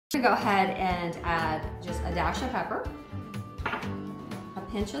I'm gonna go ahead and add just a dash of pepper, a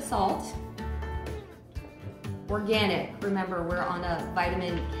pinch of salt, organic. Remember, we're on a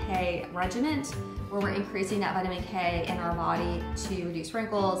vitamin K regimen where we're increasing that vitamin K in our body to reduce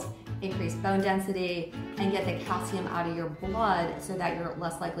wrinkles, increase bone density, and get the calcium out of your blood so that you're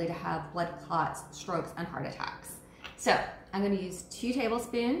less likely to have blood clots, strokes, and heart attacks. So I'm gonna use 2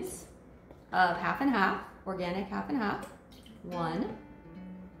 tablespoons of half and half, organic half and half. 1,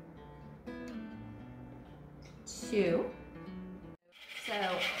 2. So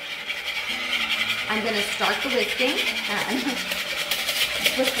I'm gonna start the whisking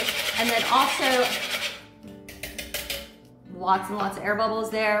and then also lots and lots of air bubbles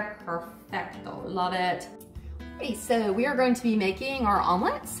there. Perfecto, love it. Okay, so we are going to be making our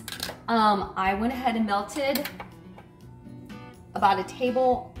omelets. I went ahead and melted about 1.5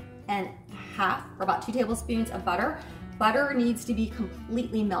 tablespoons or about 2 tablespoons of butter. Butter needs to be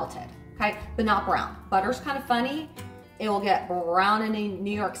completely melted, okay, but not brown. Butter's kind of funny. It will get brown in a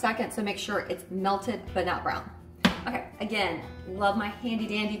New York second, so make sure it's melted but not brown. Okay, again, love my handy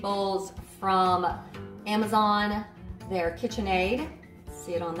dandy bowls from Amazon. They're KitchenAid.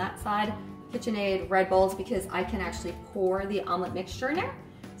 See it on that side. KitchenAid red bowls, because I can actually pour the omelet mixture in there.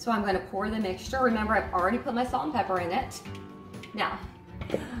 So I'm gonna pour the mixture. Remember, I've already put my salt and pepper in it. Now,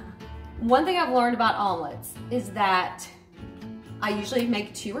 one thing I've learned about omelets is that I usually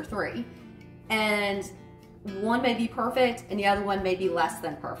make 2 or 3, and one may be perfect and the other one may be less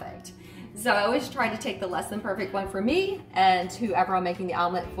than perfect. So I always try to take the less than perfect one for me and whoever I'm making the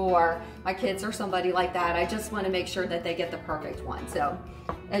omelet for, my kids or somebody like that. I just want to make sure that they get the perfect one. So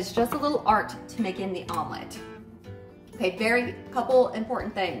it's just a little art to making the omelet. Okay, couple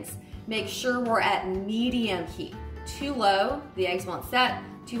important things. Make sure we're at medium heat. Too low, the eggs won't set.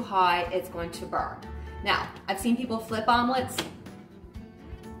 Too high, it's going to burn. Now, I've seen people flip omelets.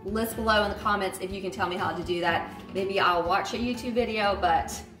 List below in the comments if you can tell me how to do that. Maybe I'll watch a YouTube video,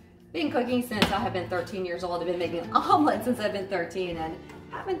 but been cooking since I have been 13 years old. I've been making omelets since I've been 13 and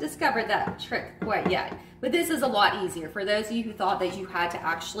haven't discovered that trick quite yet. But this is a lot easier for those of you who thought that you had to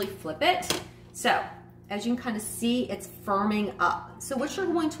actually flip it. So, as you can kind of see, it's firming up. So what you're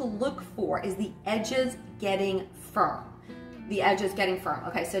going to look for is the edges getting firm. The edges getting firm.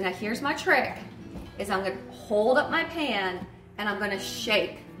 Okay, so now here's my trick, is I'm gonna hold up my pan and I'm gonna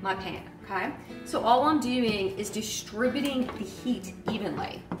shake my pan, okay? So all I'm doing is distributing the heat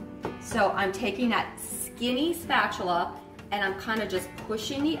evenly. So I'm taking that skinny spatula and I'm kind of just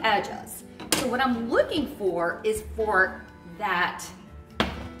pushing the edges. So what I'm looking for is for that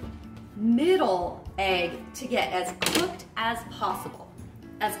middle egg to get as cooked as possible,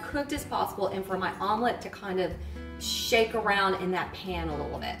 and for my omelet to kind of shake around in that pan a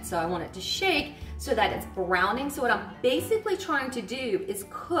little bit. So I want it to shake so that it's browning. So what I'm basically trying to do is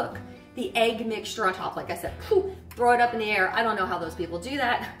cook the egg mixture on top. Like I said, throw it up in the air. I don't know how those people do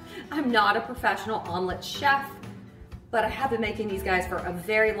that. I'm not a professional omelet chef, but I have been making these guys for a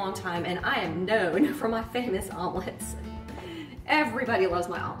very long time and I am known for my famous omelets. Everybody loves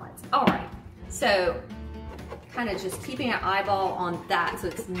my omelets. All right, so kind of just keeping an eyeball on that so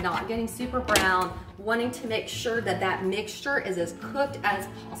it's not getting super brown, wanting to make sure that that mixture is as cooked as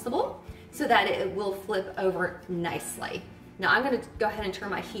possible so that it will flip over nicely. Now I'm gonna go ahead and turn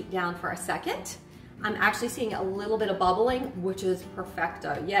my heat down for a second. I'm actually seeing a little bit of bubbling, which is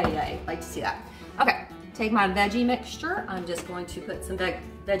perfecto. Yay, yay, like to see that. Okay, take my veggie mixture. I'm just going to put some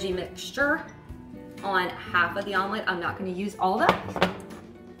veggie mixture on half of the omelet. I'm not gonna use all of that.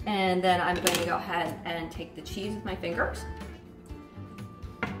 And then I'm going to go ahead and take the cheese with my fingers.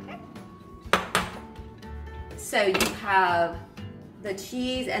 Okay. So you have the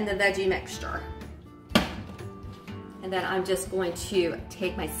cheese and the veggie mixture. And then I'm just going to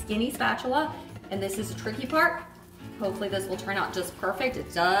take my skinny spatula, and this is the tricky part. Hopefully this will turn out just perfect.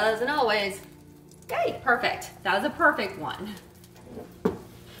 It doesn't always. Yay, perfect. That was a perfect one.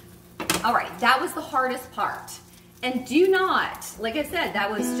 All right, that was the hardest part. And do not, like I said, that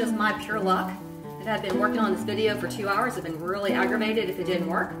was just my pure luck. And I've been working on this video for 2 hours. I've been really aggravated if it didn't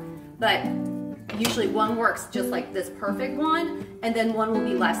work. But usually one works just like this perfect one, and then one will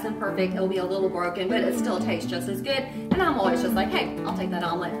be less than perfect. It'll be a little broken, but it still tastes just as good. And I'm always just like, hey, I'll take that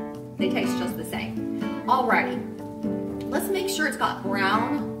omelet. They taste just the same. Alrighty, let's make sure it's got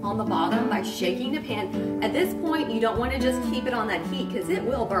brown on the bottom by shaking the pan. At this point, you don't want to just keep it on that heat because it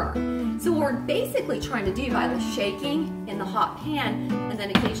will burn. So what we're basically trying to do by the shaking in the hot pan and then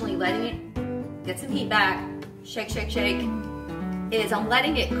occasionally letting it get some heat back, shake, shake, shake, is I'm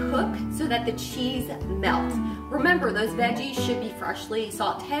letting it cook so that the cheese melts. Remember, those veggies should be freshly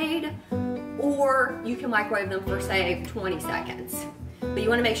sauteed, or you can microwave them for say 20 seconds. but you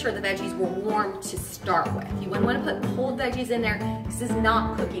want to make sure the veggies were warm to start with. You wouldn't want to put cold veggies in there. This is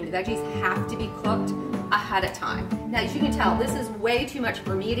not cooking. The veggies have to be cooked ahead of time. Now, as you can tell, this is way too much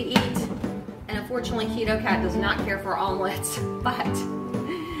for me to eat, and unfortunately, Keto Cat does not care for omelets, but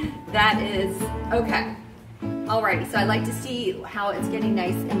that is okay. Alrighty, so I like to see how it's getting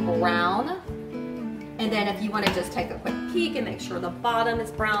nice and brown. And then if you want to just take a quick peek and make sure the bottom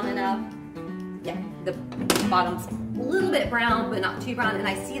is brown enough. Yeah, the bottom's a little bit brown, but not too brown. And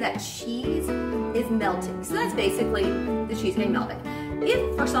I see that cheese is melting. So that's basically the cheese getting melted.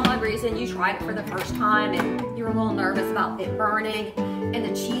 If for some odd reason you tried it for the first time and you're a little nervous about it burning and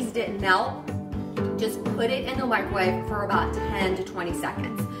the cheese didn't melt, just put it in the microwave for about 10 to 20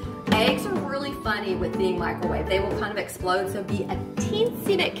 seconds. Eggs are really funny with being microwaved. They will kind of explode, so be a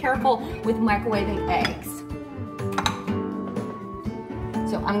teensy bit careful with microwaving eggs.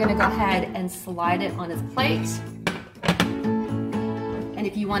 So I'm gonna go ahead and slide it on his plate. And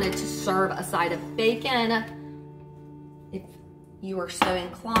if you wanted to serve a side of bacon, if you are so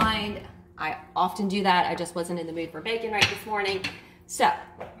inclined, I often do that. I just wasn't in the mood for bacon right this morning. So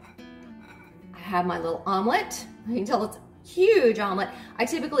I have my little omelet. You can tell it's huge omelet. I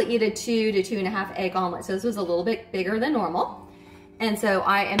typically eat a 2 to 2.5 egg omelet, so this was a little bit bigger than normal. And so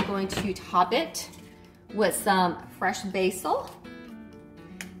I am going to top it with some fresh basil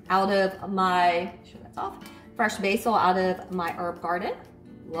out of my, fresh basil out of my herb garden.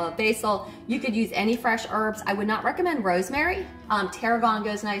 Love basil. You could use any fresh herbs. I would not recommend rosemary. Tarragon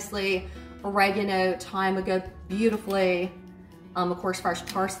goes nicely. Oregano, thyme would go beautifully. Of course, fresh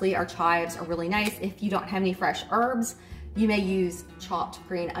parsley or chives are really nice. If you don't have any fresh herbs, you may use chopped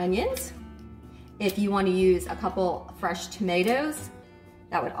green onions. If you want to use a couple fresh tomatoes,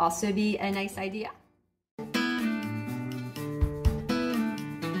 that would also be a nice idea.